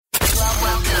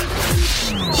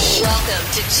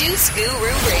Welcome to Juice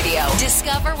Guru Radio.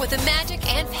 Discover what the magic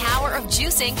and power of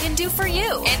juicing can do for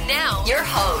you. And now, your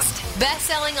host,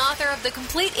 best-selling author of The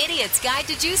Complete Idiot's Guide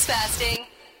to Juice Fasting,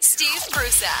 Steve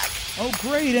Prusak. Oh,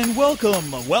 great, and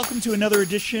welcome. Welcome to another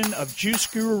edition of Juice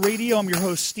Guru Radio. I'm your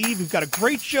host, Steve. We've got a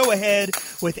great show ahead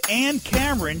with Ann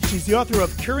Cameron. She's the author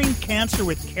of Curing Cancer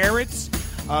with Carrots.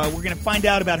 We're going to find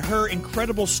out about her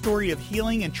incredible story of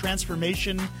healing and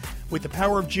transformation with the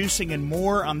power of juicing and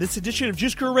more on this edition of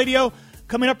Juice Guru Radio,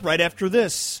 coming up right after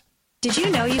this. Did you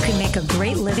know you can make a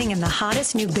great living in the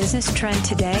hottest new business trend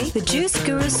today? The Juice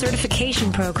Guru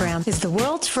Certification Program is the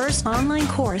world's first online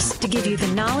course to give you the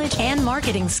knowledge and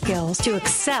marketing skills to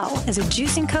excel as a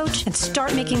juicing coach and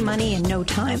start making money in no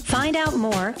time. Find out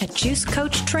more at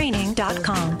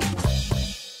juicecoachtraining.com.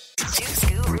 Juice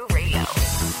Guru Radio.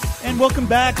 And welcome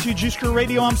back to Juice Guru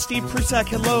Radio. I'm Steve Prusak.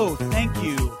 Hello. Thank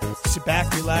you. Sit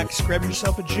back, relax, grab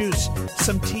yourself a juice,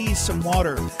 some tea, some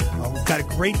water. We've got a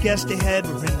great guest ahead.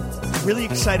 We've been really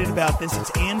excited about this. It's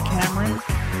Ann Cameron.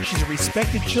 She's a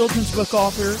respected children's book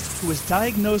author who was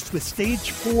diagnosed with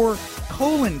stage 4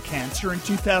 colon cancer in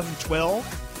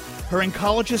 2012. Her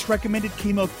oncologist recommended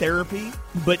chemotherapy,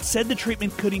 but said the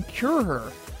treatment couldn't cure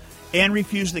her. Ann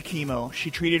refused the chemo. She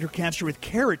treated her cancer with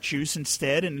carrot juice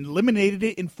instead and eliminated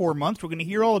it in 4 months. We're going to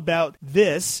hear all about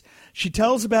this. She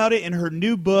tells about it in her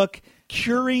new book,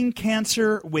 Curing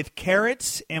Cancer with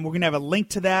Carrots, and we're going to have a link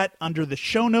to that under the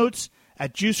show notes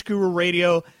at Juice Guru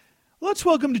Radio. Let's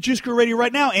welcome to Juice Guru Radio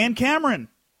right now, Ann Cameron.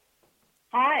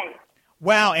 Hi.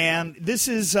 Wow, Ann, this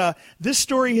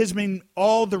story has been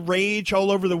all the rage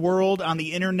all over the world on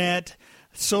the internet,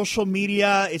 social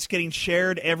media. It's getting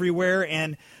shared everywhere,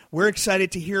 and we're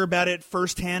excited to hear about it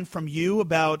firsthand from you,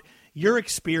 about your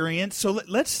experience. So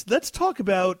let's talk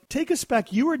about, take us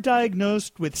back. You were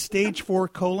diagnosed with stage 4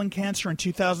 colon cancer in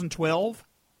 2012?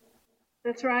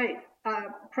 That's right.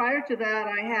 Prior to that,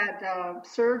 I had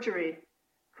surgery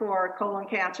for colon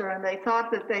cancer, and they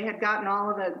thought that they had gotten all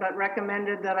of it, but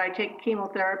recommended that I take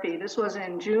chemotherapy. This was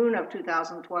in June of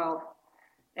 2012.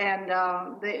 And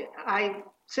I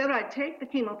said I'd take the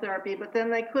chemotherapy, but then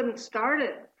they couldn't start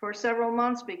it for several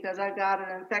months because I got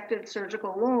an infected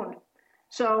surgical wound.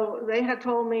 So they had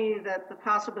told me that the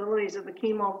possibilities of the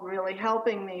chemo really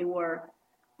helping me were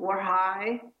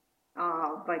high,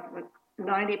 like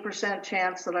 90%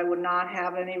 chance that I would not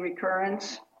have any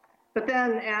recurrence. But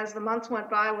then as the months went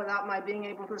by without my being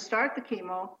able to start the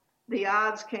chemo, the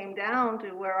odds came down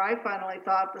to where I finally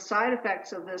thought the side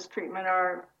effects of this treatment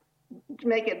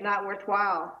make it not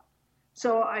worthwhile.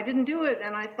 So I didn't do it,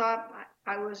 and I thought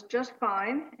I was just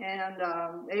fine and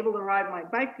able to ride my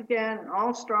bike again,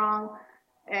 all strong.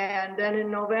 And then in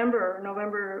November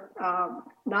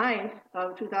 9th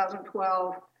of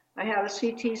 2012, I had a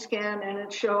CT scan, and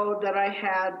it showed that I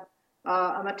had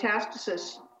a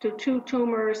metastasis to 2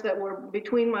 tumors that were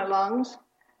between my lungs.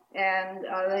 And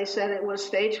they said it was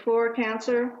stage 4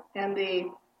 cancer, and the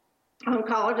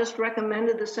oncologist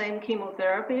recommended the same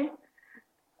chemotherapy.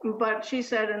 But she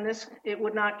said it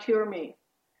would not cure me,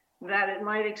 that it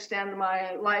might extend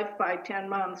my life by 10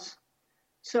 months.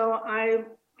 So I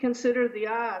considered the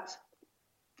odds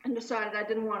and decided I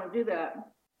didn't want to do that.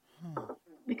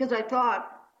 Because I thought,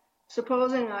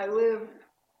 supposing I live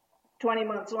 20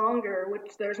 months longer,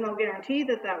 which there's no guarantee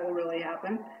that will really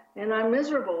happen, and I'm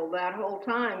miserable that whole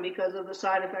time because of the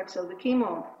side effects of the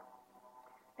chemo.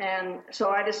 And so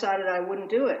I decided I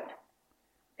wouldn't do it.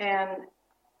 And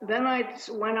then I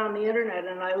went on the internet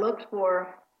and I looked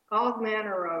for all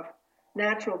manner of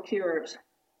natural cures.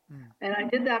 And I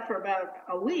did that for about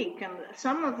a week, and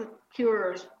some of the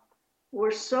cures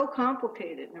were so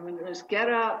complicated. I mean, it was get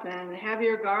up and have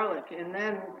your garlic, and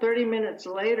then 30 minutes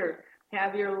later,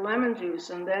 have your lemon juice,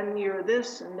 and then you're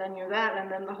this, and then you're that,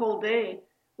 and then the whole day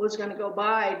was going to go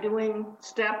by doing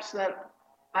steps that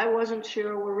I wasn't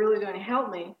sure were really going to help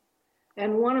me.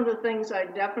 And one of the things I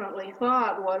definitely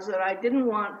thought was that I didn't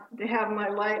want to have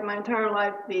my entire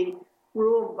life be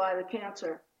ruled by the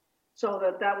cancer. So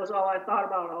that was all I thought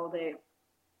about all day.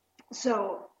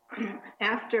 So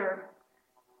after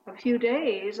a few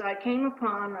days, I came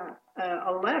upon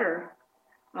a letter,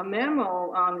 a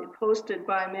memo posted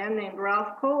by a man named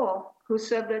Ralph Cole, who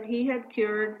said that he had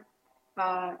cured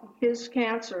his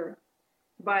cancer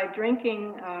by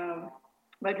drinking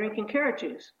carrot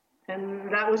juice.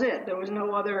 And that was it. There was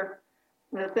no other.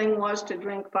 The thing was to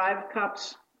drink 5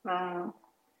 cups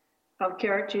of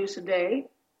carrot juice a day.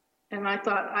 And I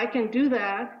thought, I can do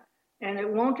that, and it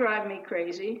won't drive me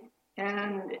crazy.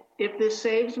 And if this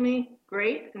saves me,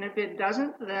 great. And if it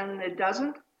doesn't, then it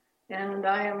doesn't. And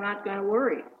I am not going to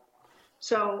worry.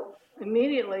 So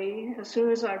immediately, as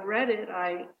soon as I read it,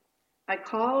 I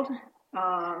called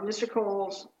Mr.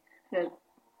 Cole's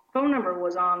phone number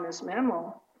was on this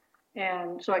memo.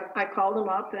 And so I called him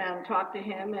up and talked to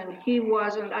him, and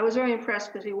I was very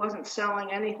impressed because he wasn't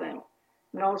selling anything.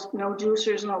 No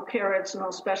juicers, no carrots,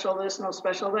 no special this, no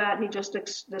special that. He just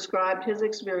described his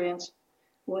experience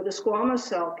with the squamous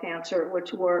cell cancer,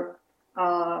 which were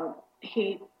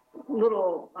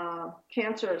little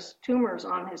cancerous tumors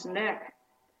on his neck.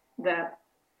 That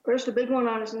first a big one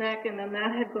on his neck, and then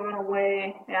that had gone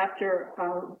away after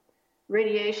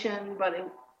radiation, but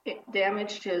it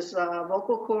damaged his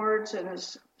vocal cords and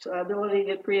his ability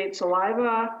to create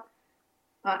saliva.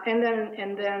 And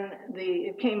then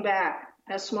it came back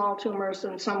as small tumors,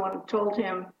 and someone told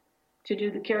him to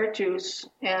do the carrot juice,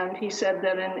 and he said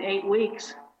that in 8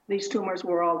 weeks these tumors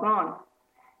were all gone.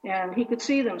 And he could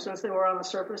see them since they were on the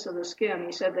surface of the skin.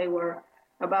 He said they were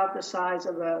about the size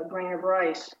of a grain of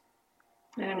rice.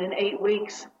 And in 8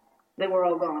 weeks, they were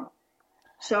all gone.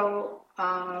 So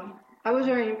I was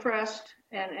very impressed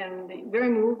and very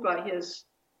moved by his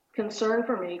concern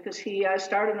for me, because I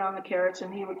started on the carrots,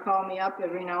 and he would call me up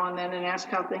every now and then and ask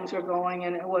how things were going.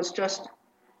 And it was just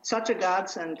such a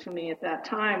godsend to me at that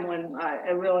time, when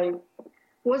I really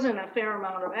was in a fair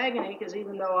amount of agony, because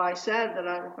even though I said that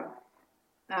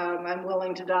I'm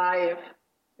willing to die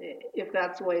if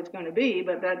that's the way it's going to be,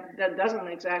 but that doesn't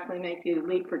exactly make you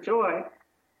leap for joy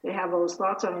to have those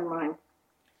thoughts on your mind.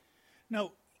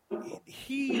 No,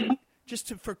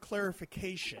 for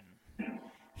clarification,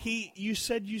 you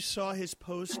said you saw his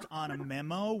post on a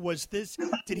memo.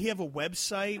 Did he have a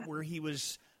website where he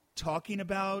was talking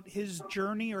about his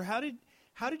journey, or how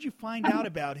did you find out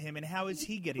about him, and how is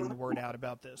he getting the word out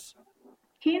about this?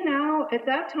 He now, at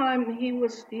that time, he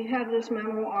had this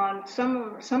memo on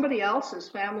somebody else's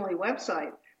family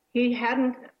website. He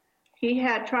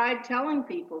had tried telling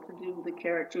people to do the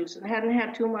carrot juice and hadn't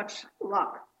had too much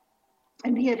luck.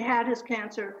 And he had his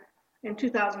cancer in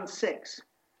 2006.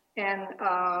 And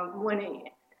when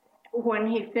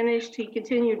he finished, he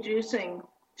continued juicing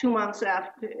 2 months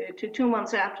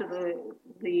after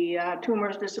the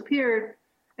tumors disappeared.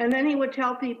 And then he would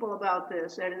tell people about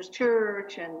this at his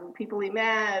church and people he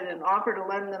met, and offer to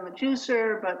lend them a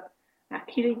juicer. But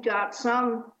he got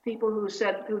some people who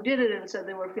did it and said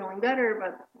they were feeling better,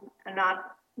 but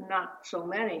not so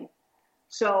many.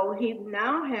 So he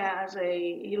now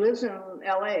he lives in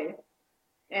LA,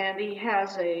 and he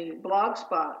has a blog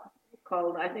spot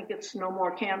called, I think it's No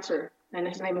More Cancer, and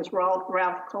his name is Ralph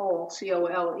Cole, Cole.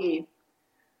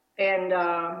 And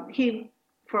he,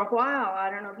 for a while, I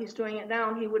don't know if he's doing it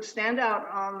now, he would stand out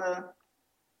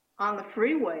on the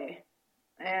freeway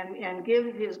and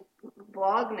give his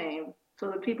blog name so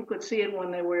that people could see it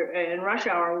when they were in rush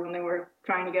hour, when they were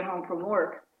trying to get home from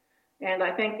work. And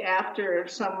I think after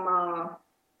some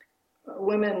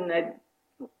women had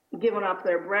given up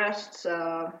their breasts,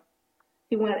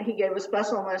 he gave a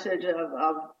special message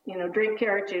of drink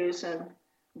carrot juice and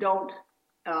don't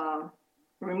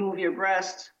remove your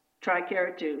breasts, try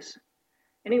carrot juice.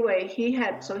 Anyway, he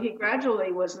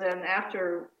gradually was then,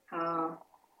 after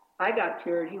I got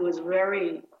cured, he was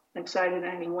very excited,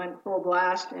 and he went full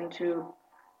blast into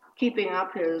keeping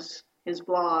up his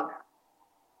blog.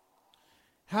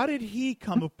 How did he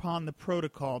come upon the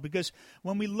protocol? Because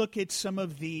when we look at some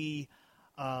of the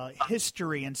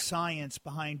history and science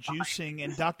behind juicing,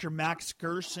 and Dr. Max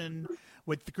Gerson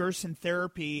with the Gerson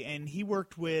therapy, and he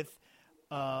worked with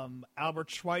Albert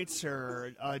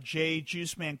Schweitzer, J.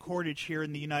 Juiceman Cordage here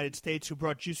in the United States, who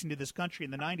brought juicing to this country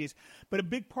in the 90s. But a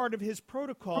big part of his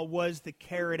protocol was the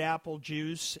carrot apple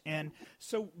juice. And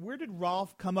so where did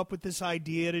Rolf come up with this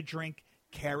idea to drink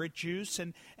carrot juice?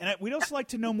 And we'd also like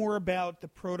to know more about the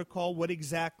protocol, what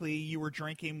exactly you were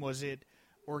drinking. Was it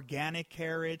organic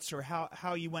carrots, or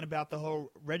how you went about the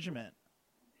whole regimen?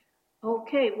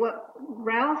 Okay, well,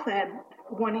 Ralph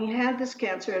when he had this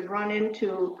cancer, had run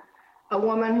into a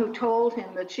woman who told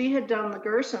him that she had done the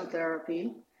Gerson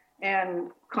therapy and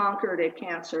conquered a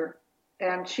cancer.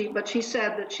 But she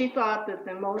said that she thought that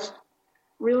the most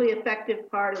really effective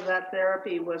part of that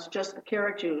therapy was just the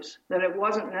carrot juice, that it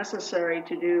wasn't necessary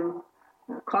to do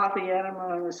coffee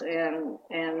enemas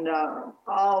and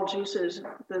all juices,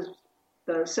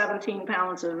 the 17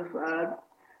 pounds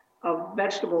of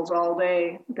vegetables all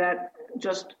day, that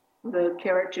just the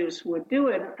carrot juice would do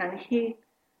it. And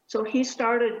So he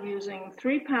started using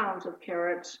 3 pounds of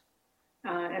carrots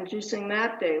and juicing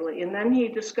that daily. And then he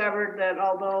discovered that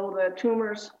although the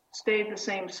tumors stayed the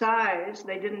same size,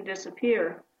 they didn't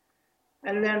disappear.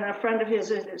 And then a friend of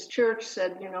his at his church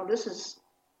said, this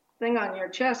thing on your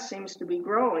chest seems to be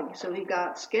growing. So he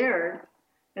got scared.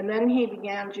 And then he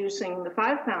began juicing the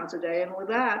 5 pounds a day. And with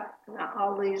that,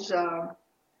 all these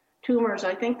tumors,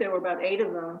 I think there were about 8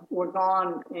 of them, were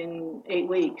gone in 8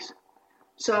 weeks.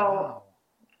 So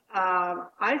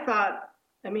I thought,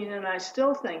 and I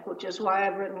still think, which is why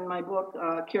I've written my book,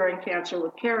 Curing Cancer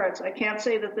with Carrots. I can't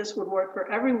say that this would work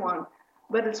for everyone,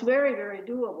 but it's very, very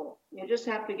doable. You just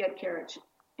have to get carrots,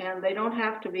 and they don't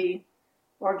have to be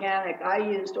organic. I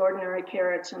used ordinary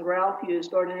carrots, and Ralph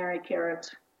used ordinary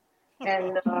carrots.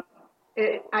 And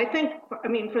I think,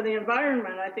 for the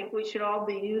environment, I think we should all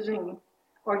be using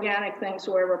organic things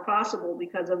wherever possible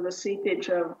because of the seepage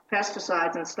of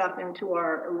pesticides and stuff into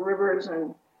our rivers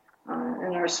and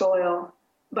our soil.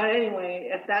 But anyway,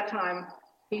 at that time,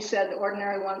 he said the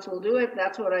ordinary ones will do it.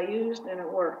 That's what I used, and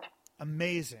it worked.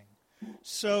 Amazing.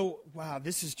 So, wow,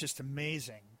 this is just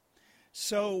amazing.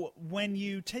 So when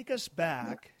you take us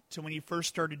back to when you first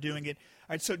started doing it,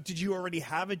 all right, so did you already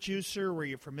have a juicer? Were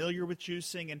you familiar with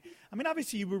juicing? And,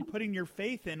 obviously you were putting your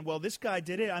faith in, well, this guy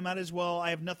did it. I might as well, I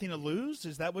have nothing to lose.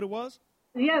 Is that what it was?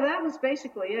 Yeah, that was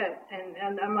basically it.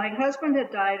 And my husband had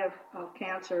died of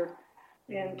cancer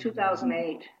in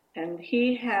 2008. And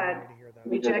he had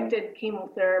rejected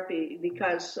chemotherapy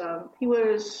because he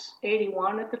was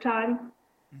 81 at the time,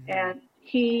 and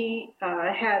he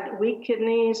had weak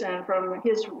kidneys. And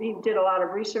he did a lot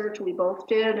of research. We both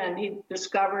did, and he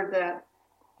discovered that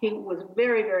he was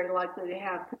very, very likely to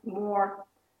have more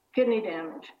kidney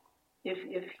damage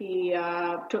if he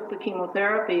took the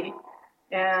chemotherapy.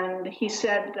 And he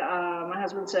said, my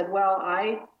husband said, well,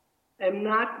 I am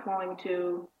not going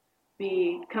to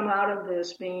come out of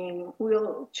this being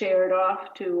wheelchaired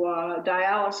off to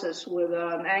dialysis with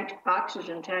an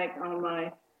oxygen tank on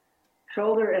my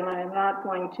shoulder, and I am not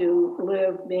going to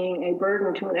live being a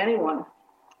burden to anyone.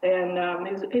 And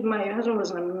my husband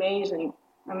was an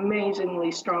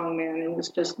amazingly strong man. It was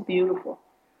just beautiful.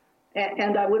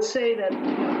 And I would say that,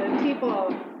 that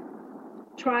people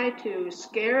try to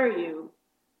scare you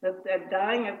that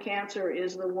dying of cancer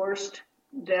is the worst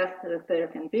death that there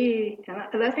can be,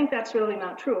 and I think that's really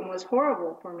not true. It was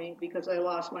horrible for me because I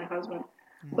lost my husband.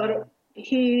 But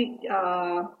his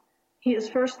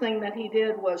first thing that he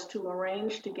did was to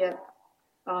arrange to get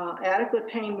adequate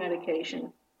pain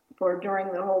medication for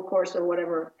during the whole course of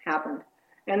whatever happened.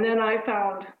 And then I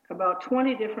found about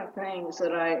 20 different things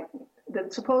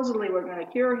that supposedly were going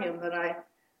to cure him that I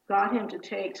got him to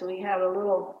take. So he had a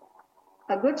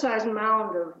good-sized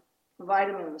mound of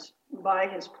vitamins by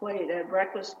his plate at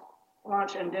breakfast,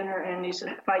 lunch, and dinner, and he said,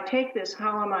 if I take this,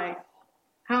 how am I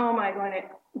going to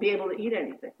be able to eat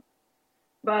anything?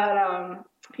 But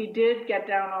he did get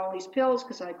down all these pills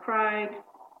because I cried,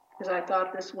 because I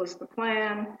thought this was the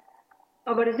plan,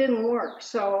 but it didn't work.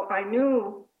 So I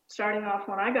knew, starting off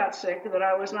when I got sick, that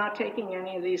I was not taking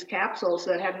any of these capsules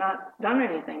that had not done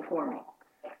anything for me.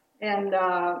 And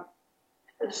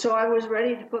so I was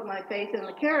ready to put my faith in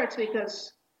the carrots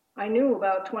because I knew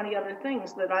about 20 other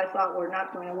things that I thought were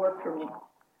not going to work for me.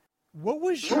 What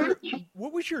was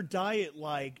your diet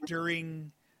like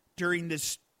during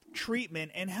this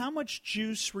treatment, and how much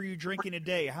juice were you drinking a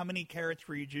day? How many carrots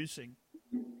were you juicing?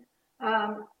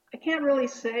 I can't really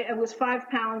say. It was 5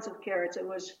 pounds of carrots. It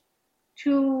was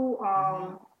two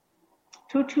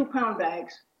 2-pound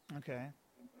bags. Okay.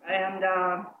 And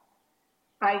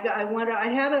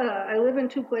I live in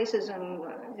 2 places in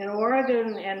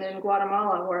Oregon and in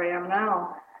Guatemala, where I am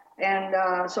now. And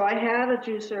so I had a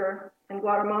juicer in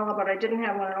Guatemala, but I didn't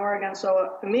have one in Oregon.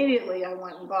 So immediately I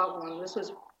went and bought one. This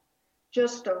was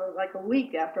just like a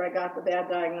week after I got the bad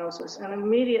diagnosis. And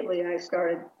immediately I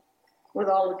started with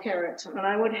all the carrots. And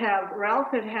I would have, Ralph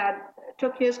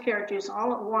took his carrot juice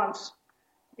all at once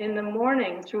in the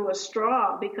morning through a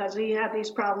straw because he had these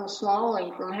problems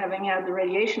swallowing from having had the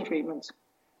radiation treatments.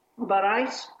 But I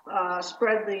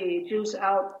spread the juice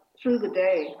out through the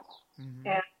day,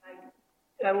 and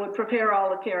I would prepare all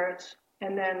the carrots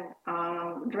and then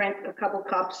drink a couple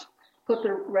cups, put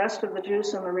the rest of the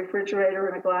juice in the refrigerator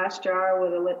in a glass jar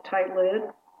with a tight lid,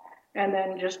 and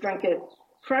then just drink it.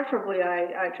 Preferably,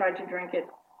 I tried to drink it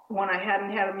when I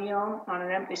hadn't had a meal on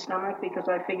an empty stomach because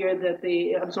I figured that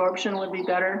the absorption would be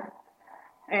better.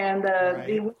 And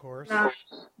the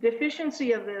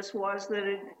deficiency of this was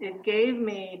that it gave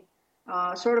me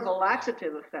sort of a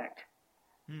laxative effect.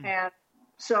 And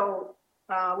so,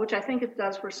 which I think it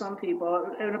does for some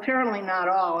people, and apparently not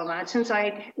all. And since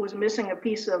I was missing a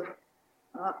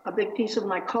big piece of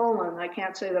my colon, I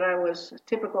can't say that I was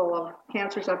typical of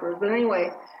cancer sufferers. But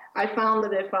anyway, I found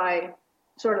that if I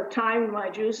sort of timed my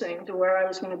juicing to where I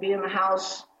was going to be in the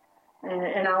house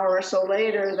an hour or so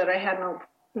later, that I had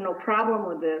no problem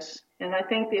with this. And I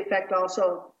think the effect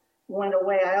also went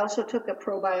away. I also took a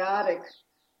probiotic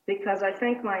because I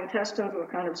think my intestines were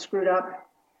kind of screwed up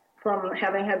from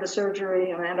having had the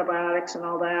surgery and antibiotics and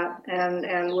all that. And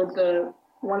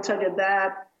once I did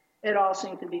that, it all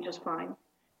seemed to be just fine.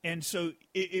 And so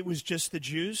it was just the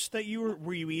juice that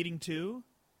were you eating too?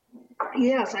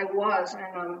 Yes, I was.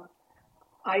 And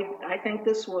I think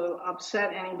this will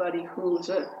upset anybody who's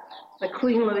a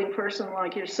clean living person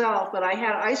like yourself, but I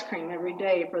had ice cream every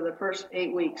day for the first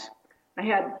 8 weeks. I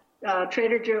had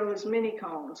Trader Joe's mini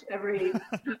cones every.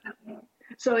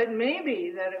 So it may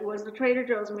be that it was the Trader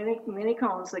Joe's mini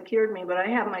cones that cured me, but I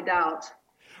have my doubts.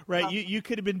 Right, you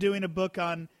could have been doing a book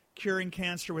on curing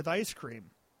cancer with ice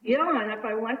cream. Yeah, and if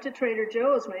I went to Trader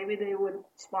Joe's, maybe they would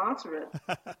sponsor it.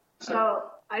 So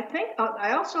I think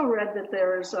I also read that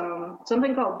there's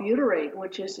something called butyrate,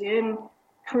 which is in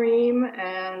cream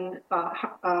and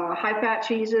high-fat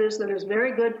cheeses that is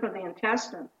very good for the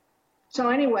intestine. So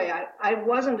anyway, I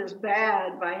wasn't as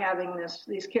bad by having this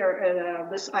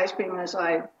ice cream as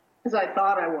I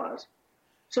thought I was.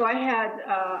 So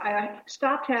I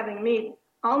stopped having meat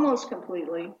almost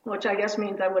completely, which I guess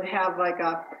means I would have like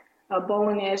a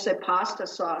bolognese pasta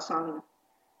sauce on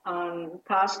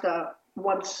pasta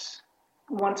once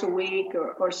a week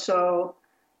or so.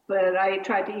 But I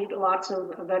tried to eat lots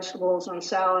of vegetables and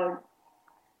salad.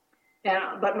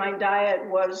 But my diet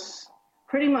was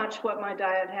pretty much what my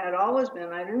diet had always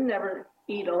been. I didn't ever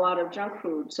eat a lot of junk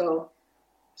food, so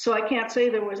I can't say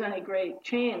there was any great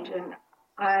change. And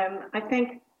I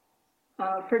think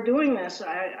for doing this,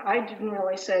 I didn't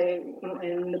really say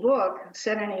in the book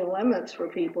set any limits for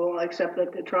people except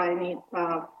that to try and eat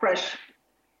fresh,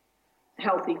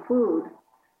 healthy food.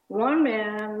 One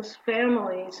man's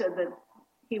family said that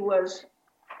he was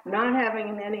not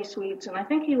having any sweets, and I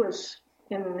think he was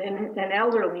an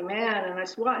elderly man, and I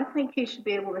said, well, I think he should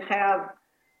be able to have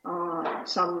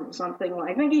something.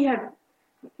 I think he have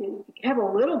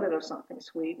a little bit of something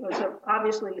sweet. So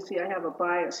obviously, you see, I have a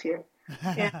bias here.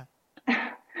 And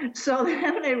so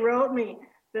then they wrote me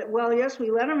that, well, yes,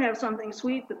 we let him have something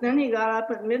sweet, but then he got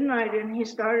up at midnight and he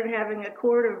started having a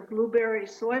quart of blueberry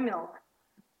soy milk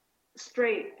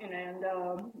straight, and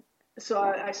so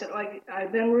I said, I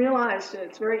then realized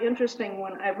it's very interesting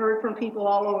when I've heard from people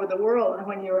all over the world, and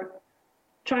when you're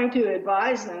trying to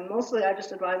advise them, mostly I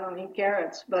just advise them to eat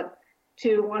carrots, but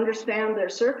to understand their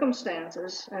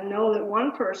circumstances and know that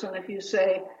one person, if you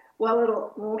say, well, it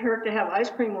won't hurt to have ice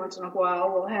cream once in a while,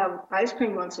 will have ice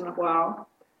cream once in a while,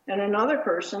 and another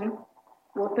person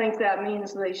will think that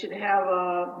means they should have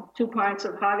 2 pints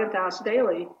of Haagen-Dazs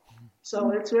daily.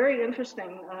 So it's very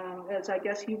interesting, as I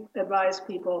guess you advise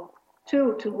people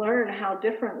to learn how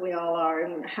different we all are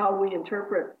and how we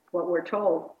interpret what we're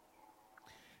told.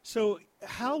 So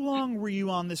how long were you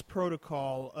on this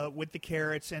protocol with the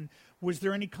carrots, and was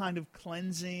there any kind of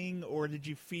cleansing, or did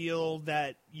you feel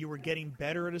that you were getting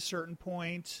better at a certain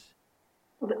point?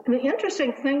 The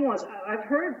interesting thing was I've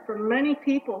heard from many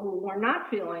people who were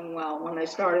not feeling well when they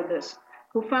started this,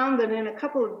 who found that in a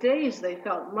couple of days they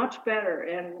felt much better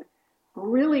and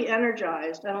really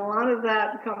energized, and a lot of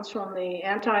that comes from the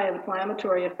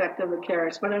anti-inflammatory effect of the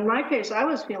carrots. But in my case, I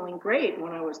was feeling great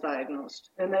when I was diagnosed,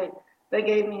 and they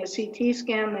gave me a CT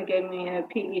scan, they gave me a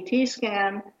PET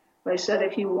scan. They said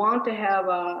if you want to have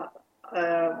a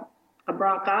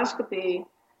bronchoscopy,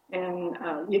 and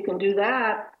you can do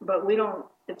that, but we don't.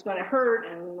 It's going to hurt,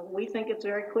 and we think it's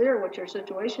very clear what your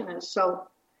situation is. So,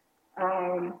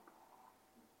 where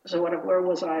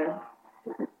was I?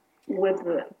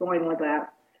 Going with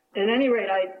that. At any rate,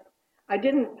 I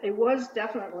didn't. It was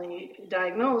definitely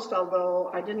diagnosed, although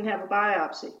I didn't have a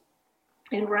biopsy.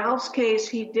 In Ralph's case,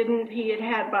 he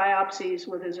had biopsies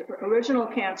with his original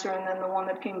cancer, and then the one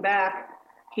that came back,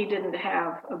 he didn't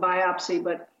have a biopsy,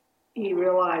 but he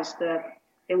realized that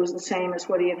it was the same as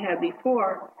what he had had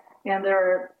before. And there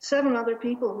are 7 other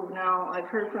people who now I've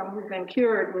heard from who've been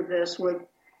cured with this, with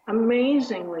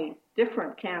amazingly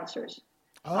different cancers.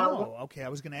 Oh, okay. I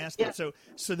was going to ask that. So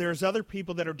there's other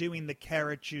people that are doing the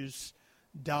carrot juice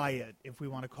diet, if we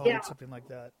want to call it something like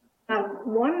that.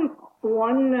 One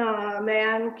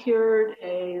man cured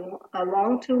a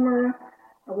lung tumor.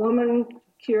 A woman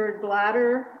cured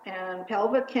bladder and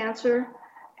pelvic cancer,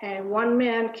 and one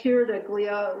man cured a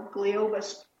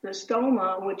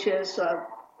glioblastoma, which is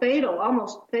fatal,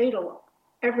 almost fatal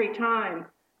every time,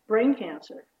 brain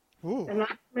cancer. Ooh.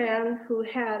 Another man who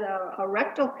had a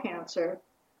rectal cancer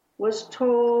was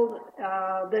told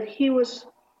that he was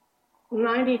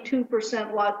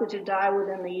 92% likely to die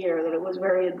within the year, that it was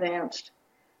very advanced.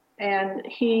 And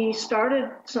he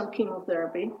started some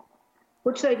chemotherapy,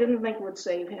 which they didn't think would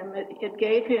save him. It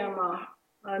gave him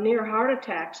a near heart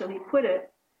attack, so he quit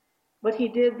it. But he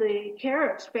did the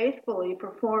carrots faithfully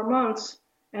for 4 months,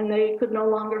 and they could no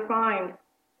longer find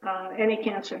any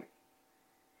cancer.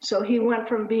 So he went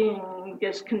from being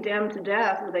just condemned to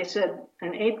death, they said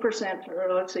an 8%,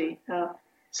 or let's see,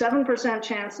 7%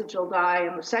 chance that you'll die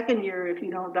in the second year if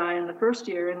you don't die in the first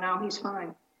year, and now he's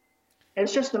fine.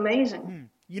 It's just amazing.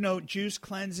 You know, juice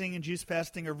cleansing and juice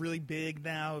fasting are really big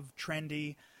now,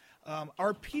 trendy.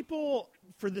 Are people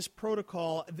for this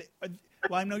protocol?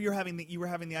 Well, I know you were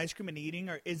having the ice cream and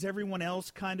eating. Is everyone else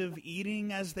kind of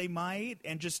eating as they might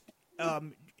and just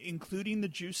including the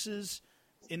juices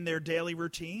in their daily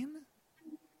routine?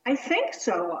 I think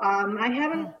so.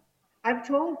 I've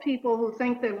told people who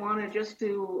think they want to just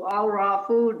do all raw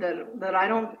food that I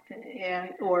don't,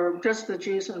 or just the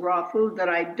juice and raw food, that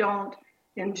I don't,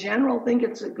 in general, think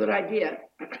it's a good idea.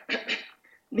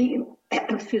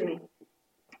 Excuse me.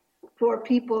 For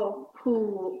people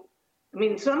who,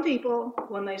 some people,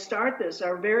 when they start this,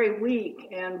 are very weak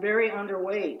and very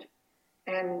underweight.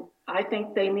 And I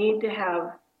think they need to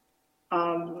have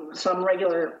some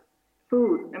regular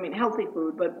food, healthy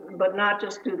food, but not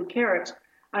just do the carrots.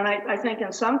 And I think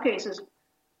in some cases,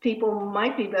 people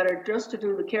might be better just to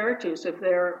do the carrot juice if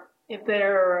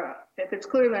it's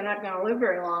clear they're not going to live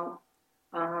very long.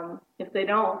 If they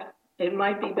don't, it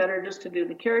might be better just to do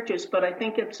the carrot juice. But I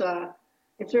think it's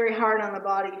very hard on the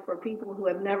body for people who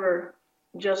have never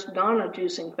just done a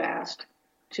juicing fast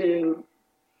to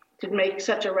make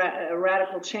such a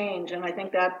radical change. And I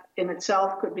think that in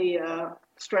itself could be a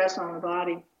stress on the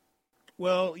body.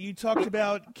 Well, you talked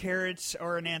about carrots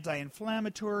are an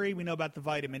anti-inflammatory. We know about the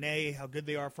vitamin A, how good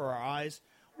they are for our eyes.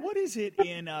 What is it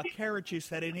in carrot juice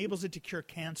that enables it to cure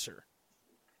cancer?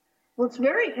 Well, it's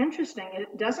very interesting.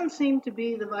 It doesn't seem to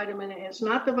be the vitamin A. It's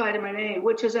not the vitamin A,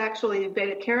 which is actually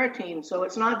beta-carotene, so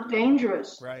it's not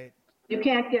dangerous. Right. You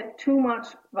can't get too much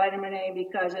vitamin A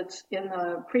because it's in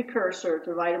the precursor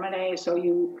to vitamin A, so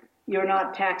you're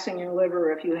not taxing your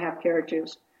liver if you have carrot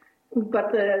juice.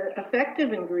 But the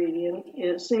effective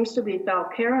ingredient seems to be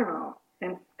falcarinol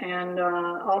and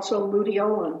also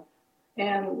luteolin,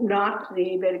 and not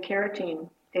the beta-carotene.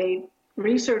 A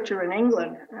researcher in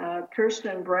England,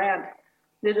 Kirsten Brandt,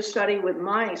 did a study with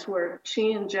mice where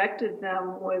she injected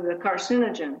them with a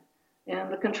carcinogen,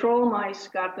 and the control mice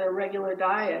got their regular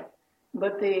diet,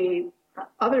 but the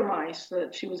other mice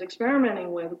that she was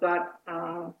experimenting with got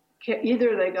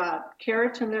either they got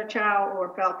carrots in their chow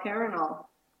or falcarinol.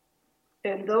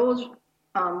 And those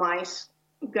mice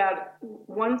got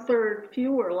 1/3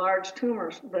 fewer large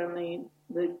tumors than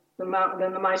the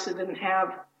mice that didn't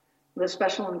have the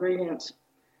special ingredients.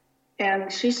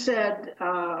 And she said,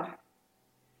 I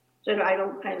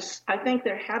think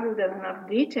there haven't been enough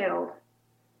detailed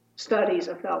studies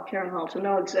of falcarinol to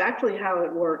know exactly how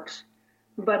it works.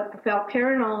 But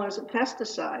falcarinol is a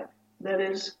pesticide that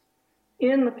is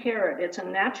in the carrot. It's a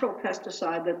natural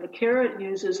pesticide that the carrot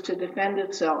uses to defend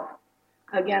itself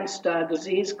against a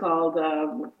disease called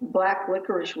black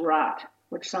licorice rot,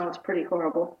 which sounds pretty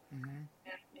horrible. Mm-hmm.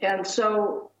 And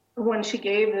so when she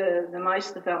gave the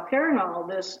mice the falcarinol,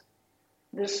 this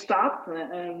stopped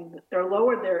them or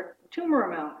lowered their tumor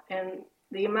amount. And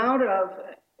the amount of,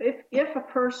 if a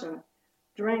person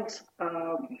drinks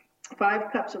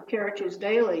 5 cups of carrot juice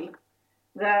daily,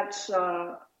 that's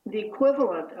the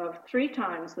equivalent of 3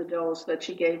 times the dose that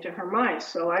she gave to her mice.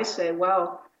 So I say,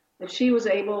 well, if she was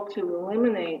able to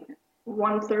eliminate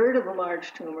 1/3 of the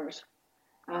large tumors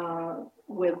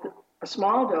with a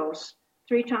small dose,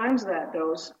 3 times that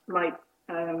dose might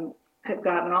have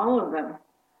gotten all of them.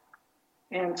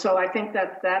 And so I think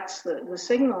that's the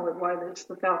signal of why it's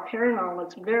the falcarinol.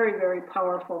 It's very, very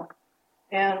powerful.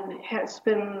 And has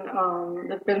been,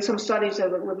 there've been some studies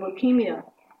of it with leukemia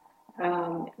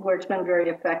where it's been very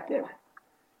effective.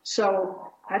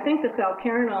 So I think the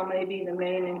falcarinol may be the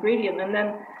main ingredient. And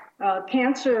then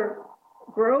cancer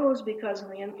grows because of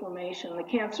the inflammation. The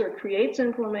cancer creates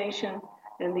inflammation,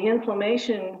 and the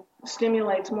inflammation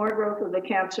stimulates more growth of the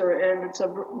cancer, and it's a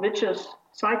vicious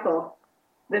cycle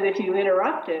that if you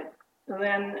interrupt it,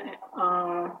 then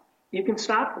you can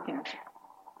stop the cancer.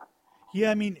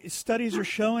 Yeah, studies are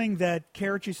showing that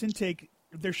carrot juice intake,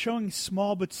 they're showing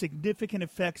small but significant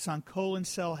effects on colon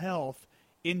cell health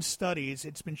in studies.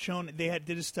 It's been shown, did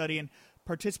a study, and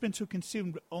participants who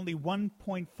consumed only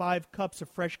 1.5 cups of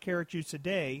fresh carrot juice a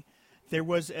day, there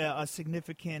was a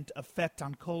significant effect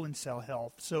on colon cell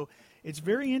health. So it's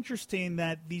very interesting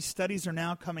that these studies are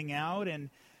now coming out, and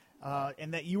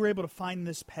that you were able to find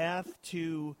this path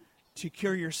to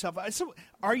cure yourself. So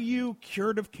are you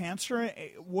cured of cancer?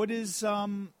 What is, how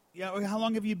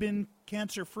long have you been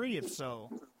cancer-free, if so?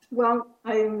 Well,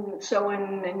 in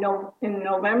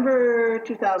November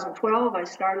 2012, I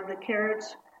started the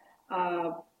carrots.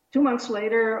 2 months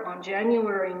later, on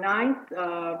January 9th,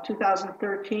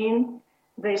 2013,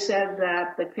 they said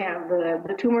that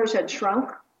the tumors had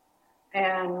shrunk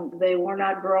and they were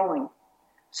not growing.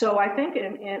 So I think,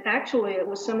 and actually it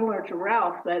was similar to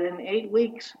Ralph, that in 8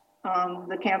 weeks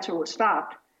the cancer was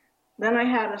stopped. Then I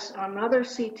had another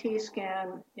CT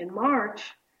scan in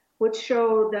March, which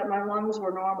showed that my lungs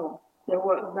were normal. There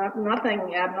was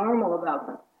nothing abnormal about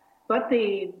them. But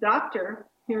the doctor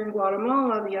here in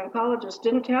Guatemala, the oncologist,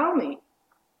 didn't tell me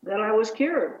that I was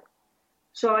cured.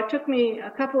 So it took me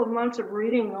a couple of months of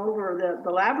reading over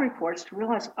the lab reports to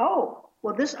realize, oh,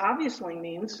 well, this obviously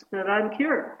means that I'm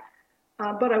cured.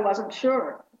 But I wasn't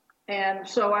sure. And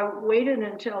so I waited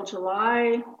until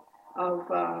July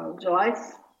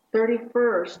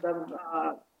 31st of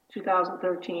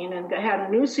 2013 and had a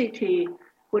new CT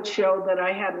which showed that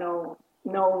I had no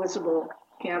visible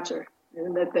cancer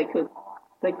and that they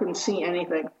couldn't see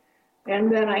anything.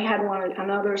 And then I had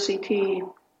another CT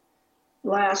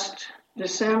last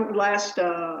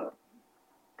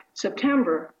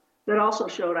September that also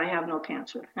showed I have no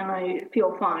cancer and I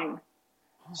feel fine.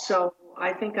 So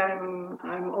I think I'm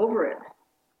over it.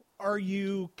 Are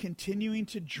you continuing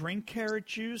to drink carrot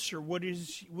juice, or what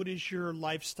is your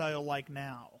lifestyle like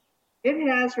now? It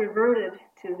has reverted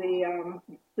to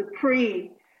the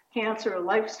pre-cancer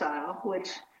lifestyle, which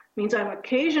means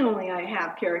occasionally I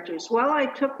have carrot juice. While I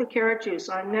took the carrot juice,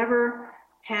 I never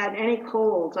had any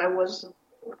colds. I was,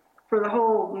 for the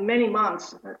whole many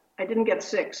months, I didn't get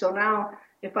sick. So now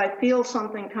if I feel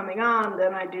something coming on,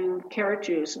 then I do carrot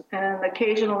juice. And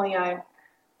occasionally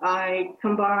I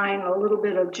combine a little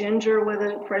bit of ginger with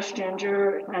it, fresh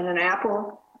ginger, and an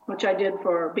apple, which I did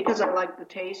because I like the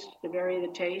taste, to vary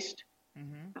the taste.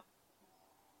 Mm-hmm.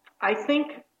 I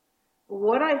think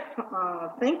what I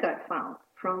think I've found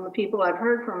from the people I've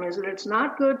heard from is that it's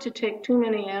not good to take too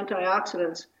many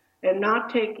antioxidants and not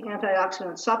take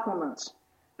antioxidant supplements.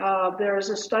 There's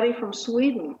a study from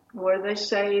Sweden where they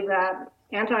say that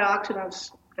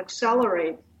antioxidants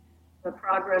accelerate the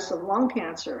progress of lung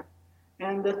cancer.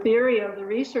 And the theory of the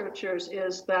researchers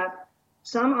is that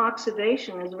some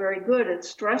oxidation is very good. It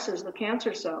stresses the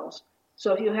cancer cells.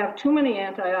 So if you have too many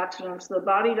antioxidants, the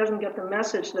body doesn't get the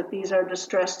message that these are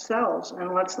distressed cells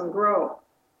and lets them grow.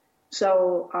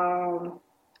 So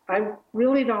I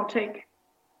really don't take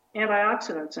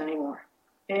antioxidants anymore.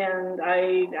 And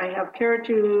I have carrot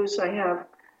juice.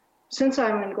 Since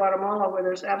I'm in Guatemala where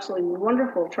there's absolutely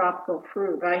wonderful tropical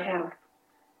fruit,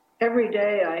 every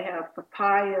day I have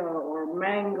papaya or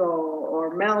mango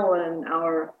or melon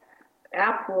or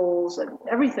apples, and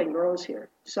everything grows here.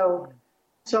 So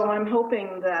I'm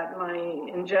hoping that my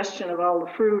ingestion of all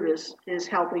the fruit is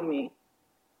helping me.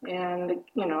 And,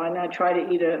 and I try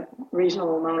to eat a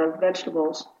reasonable amount of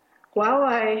vegetables. While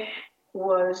I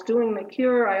was doing the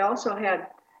cure, I also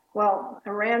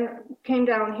came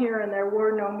down here and there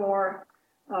were no more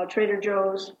Trader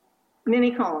Joe's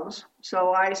mini cones.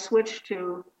 So I switched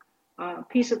to a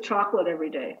piece of chocolate every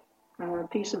day, a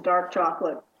piece of dark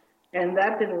chocolate. And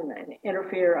that didn't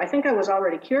interfere. I think I was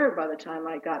already cured by the time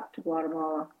I got to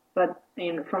Guatemala. But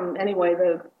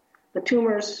the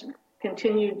tumors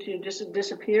continued to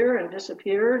disappear and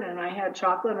disappeared. And I had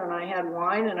chocolate and I had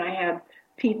wine and I had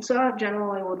pizza,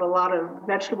 generally with a lot of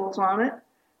vegetables on it.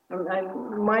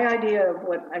 My idea of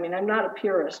I'm not a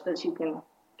purist, as you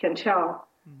can tell,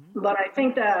 mm-hmm. But I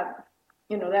think that,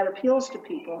 that appeals to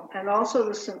people, and also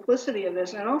the simplicity of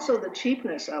this and also the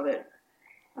cheapness of it.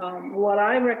 What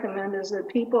I recommend is that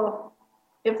people,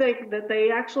 that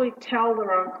they actually tell their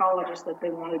oncologist that they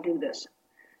want to do this.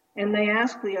 And they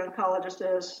ask the oncologist,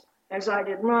 as I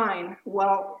did mine,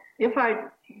 well, if I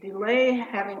delay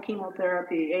having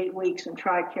chemotherapy 8 weeks and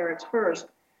try carrots first,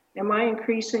 am I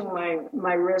increasing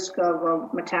my risk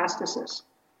of metastasis?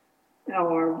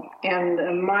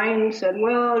 And mine said,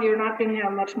 well, you're not going to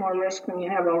have much more risk than you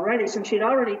have already. Since she'd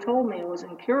already told me it was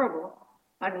incurable,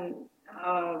 I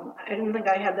didn't think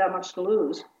I had that much to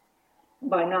lose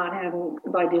by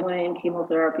delaying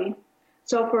chemotherapy.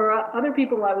 So for other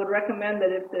people, I would recommend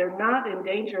that if they're not in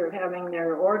danger of having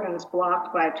their organs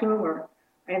blocked by a tumor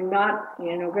and not,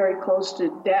 very close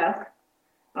to death,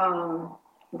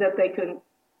 that they could,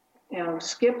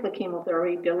 skip the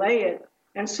chemotherapy, delay it,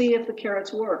 and see if the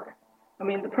carrots work.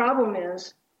 The problem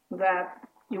is that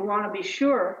you want to be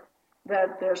sure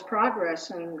that there's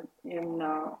progress in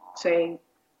say,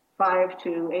 5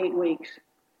 to 8 weeks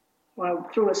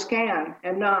through a scan,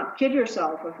 and not kid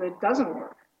yourself if it doesn't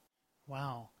work.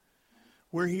 Wow.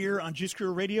 We're here on Juice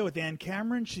Guru Radio with Ann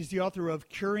Cameron. She's the author of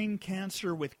Curing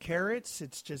Cancer with Carrots.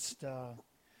 It's just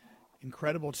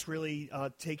incredible. It's really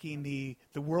taking the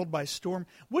world by storm.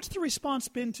 What's the response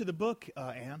been to the book,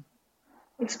 Ann?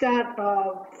 It's got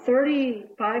 30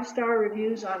 5-star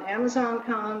reviews on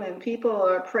Amazon.com, and people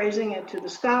are praising it to the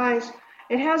skies.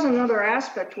 It has another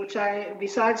aspect, which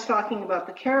besides talking about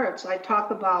the carrots, I talk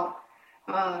about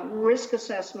risk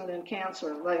assessment in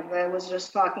cancer. Like I was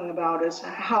just talking about is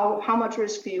how much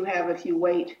risk do you have if you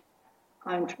wait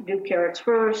and do carrots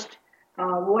first?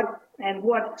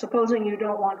 Supposing you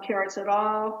don't want carrots at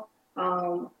all,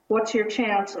 what's your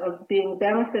chance of being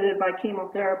benefited by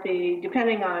chemotherapy,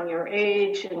 depending on your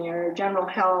age and your general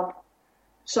health,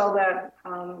 so that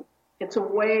it's a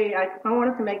way, I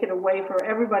wanted to make it a way for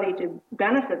everybody to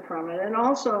benefit from it, and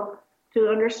also to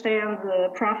understand the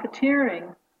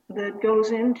profiteering that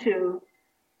goes into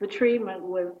the treatment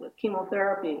with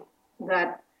chemotherapy,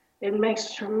 that it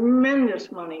makes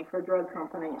tremendous money for drug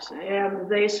companies, and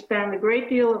they spend a great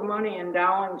deal of money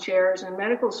endowing chairs in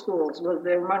medical schools with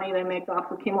their money they make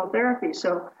off of chemotherapy.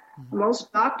 So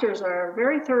most doctors are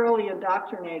very thoroughly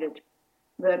indoctrinated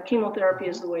that chemotherapy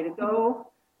is the way to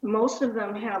go. Most of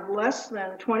them have less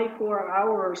than 24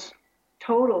 hours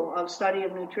total of study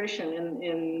of nutrition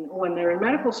when they're in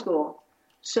medical school.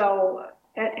 So,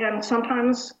 and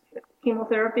sometimes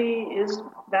chemotherapy is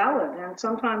valid, and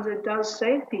sometimes it does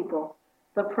save people.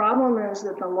 The problem is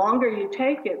that the longer you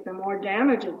take it, the more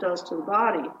damage it does to the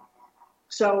body.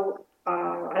 So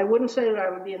I wouldn't say that I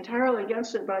would be entirely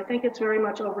against it, but I think it's very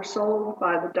much oversold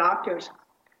by the doctors.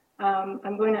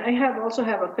 I also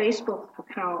have a Facebook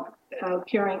account,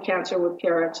 Curing Cancer with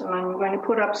Carrots, and I'm going to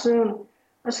put up soon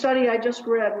a study I just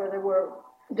read where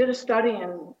did a study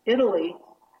in Italy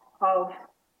of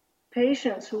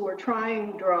patients who were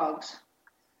trying drugs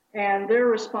and their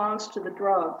response to the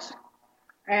drugs.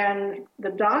 And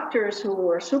the doctors who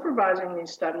were supervising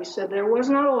these studies said there was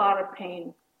not a lot of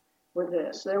pain with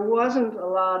this. There wasn't a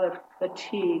lot of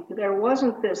fatigue. There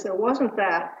wasn't this, there wasn't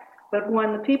that. But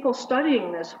when the people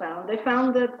studying this they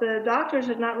found that the doctors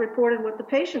had not reported what the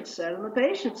patients said, and the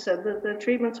patients said that the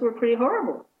treatments were pretty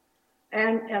horrible.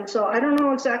 And so I don't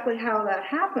know exactly how that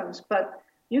happens, but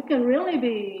you can really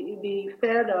be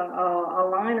fed a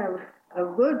line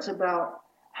of goods about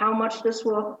how much this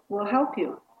will help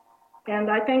you. And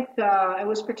I think I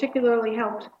was particularly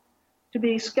helped to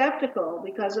be skeptical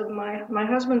because of my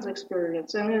husband's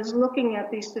experience, and is looking at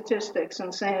these statistics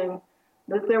and saying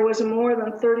that there was a more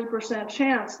than 30%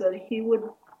 chance that he would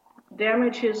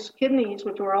damage his kidneys,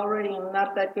 which were already in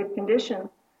not that good condition,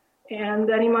 and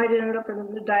that he might end up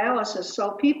in the dialysis.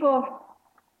 So people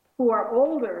who are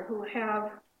older, who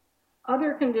have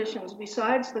other conditions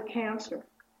besides the cancer,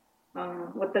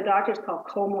 what the doctors call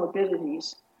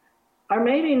comorbidities, are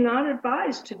maybe not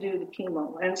advised to do the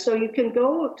chemo. And so you can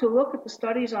go to look at the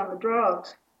studies on the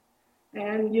drugs,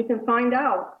 and you can find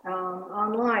out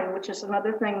online, which is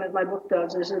another thing that my book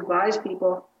does, is advise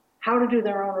people how to do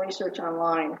their own research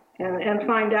online and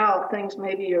find out things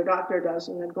maybe your doctor does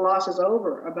and then glosses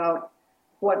over about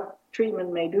what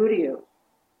treatment may do to you.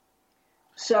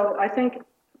 So I think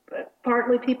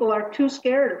partly people are too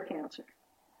scared of cancer,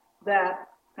 that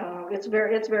it's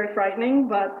very frightening,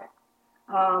 but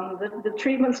the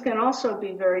treatments can also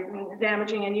be very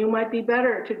damaging, and you might be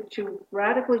better to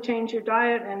radically change your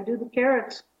diet and do the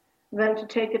carrots than to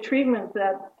take a treatment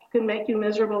that can make you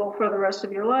miserable for the rest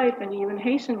of your life and even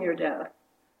hasten your death.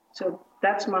 So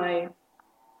that's my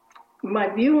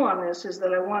view on this, is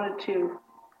that I wanted to,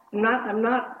 I'm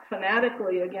not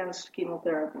fanatically against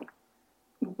chemotherapy,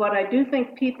 but I do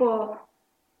think people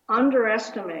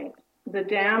underestimate the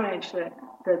damage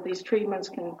that these treatments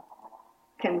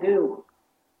can do.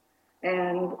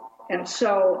 And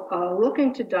so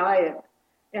looking to diet,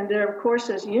 and there, of course,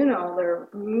 as you know, there are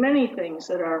many things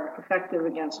that are effective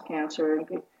against cancer,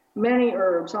 many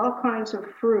herbs, all kinds of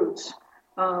fruits,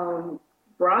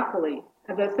 broccoli.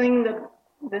 And the thing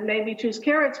that made me choose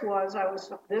carrots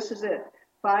this is it,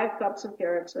 5 cups of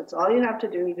carrots. That's all you have to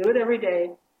do. You do it every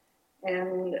day.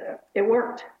 And it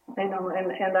worked, and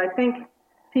I think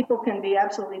people can be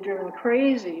absolutely driven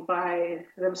crazy by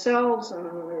themselves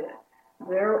and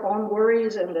their own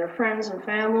worries and their friends and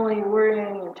family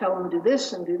worrying and tell them do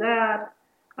this and do that.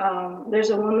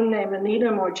 There's a woman named Anita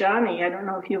Morjani, I don't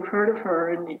know if you've heard of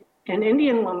her, an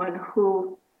Indian woman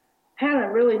who had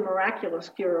a really miraculous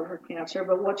cure of her cancer,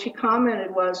 but what she commented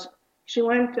was she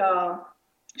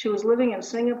was living in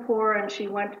Singapore, and she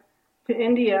went to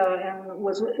India and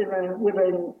was with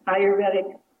an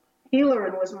Ayurvedic healer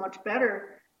and was much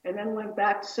better, and then went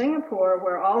back to Singapore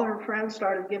where all her friends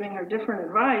started giving her different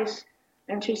advice.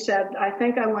 And she said, I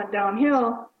think I went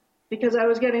downhill because I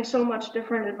was getting so much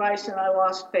different advice and I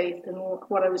lost faith in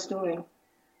what I was doing.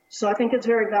 So I think it's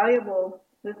very valuable.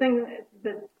 The thing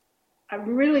that I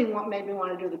really made me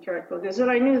want to do the carrot book is that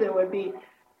I knew there would be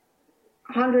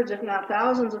hundreds, if not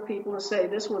thousands of people to say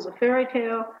this was a fairy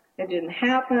tale, it didn't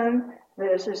happen,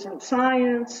 this isn't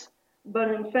science.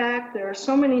 But in fact, there are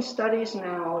so many studies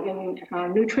now in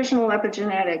nutritional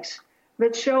epigenetics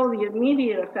that show the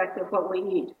immediate effect of what we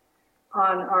eat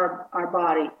on our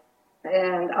body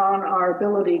and on our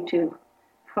ability to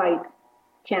fight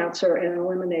cancer and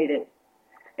eliminate it.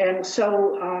 And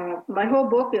so my whole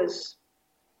book is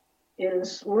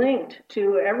linked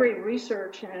to every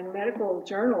research and medical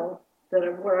journal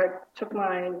where I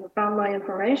found my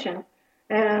information.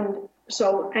 And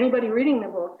so anybody reading the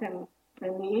book and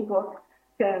the ebook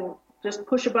can just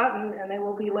push a button and they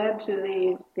will be led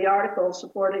to the article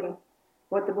supporting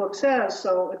what the book says.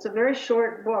 So it's a very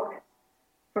short book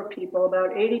for people,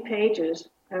 about 80 pages,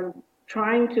 and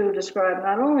trying to describe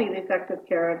not only the effect of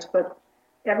carrots, but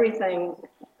everything,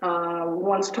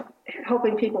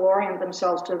 helping people orient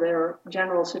themselves to their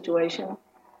general situation,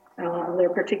 their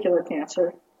particular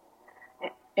cancer.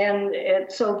 And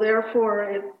so therefore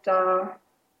it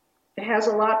has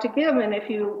a lot to give. And if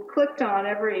you clicked on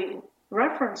every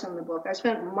reference in the book, I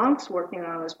spent months working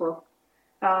on this book.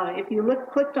 If you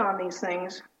clicked on these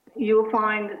things, you'll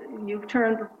find you've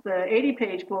turned the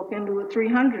 80-page book into a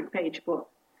 300-page book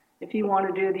if you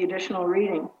want to do the additional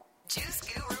reading. Juice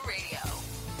Guru Radio.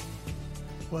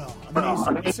 Well,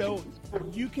 amazing. So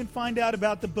you can find out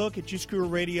about the book at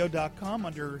juicegururadio.com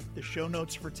under the show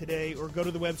notes for today, or go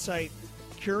to the website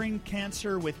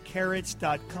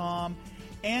curingcancerwithcarrots.com.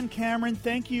 And Cameron,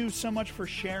 thank you so much for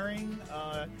sharing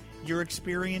your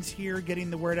experience here,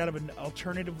 getting the word out of an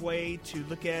alternative way to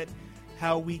look at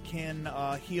how we can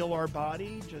heal our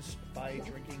body just by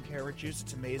drinking carrot juice.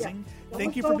 It's amazing. Yeah.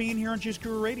 Thank you for being here on Juice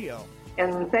Guru Radio.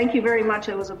 And thank you very much.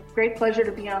 It was a great pleasure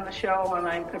to be on the show, and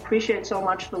I appreciate so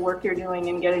much the work you're doing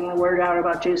in getting the word out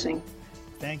about juicing.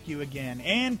 Thank you again.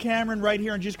 And Cameron, right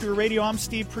here on Juice Guru Radio. I'm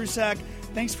Steve Prusak.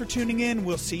 Thanks for tuning in.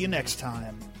 We'll see you next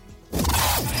time.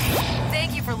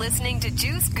 Thank you for listening to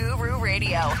Juice Guru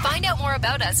Radio. Find out more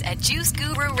about us at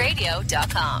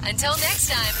juicegururadio.com. Until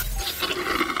next time.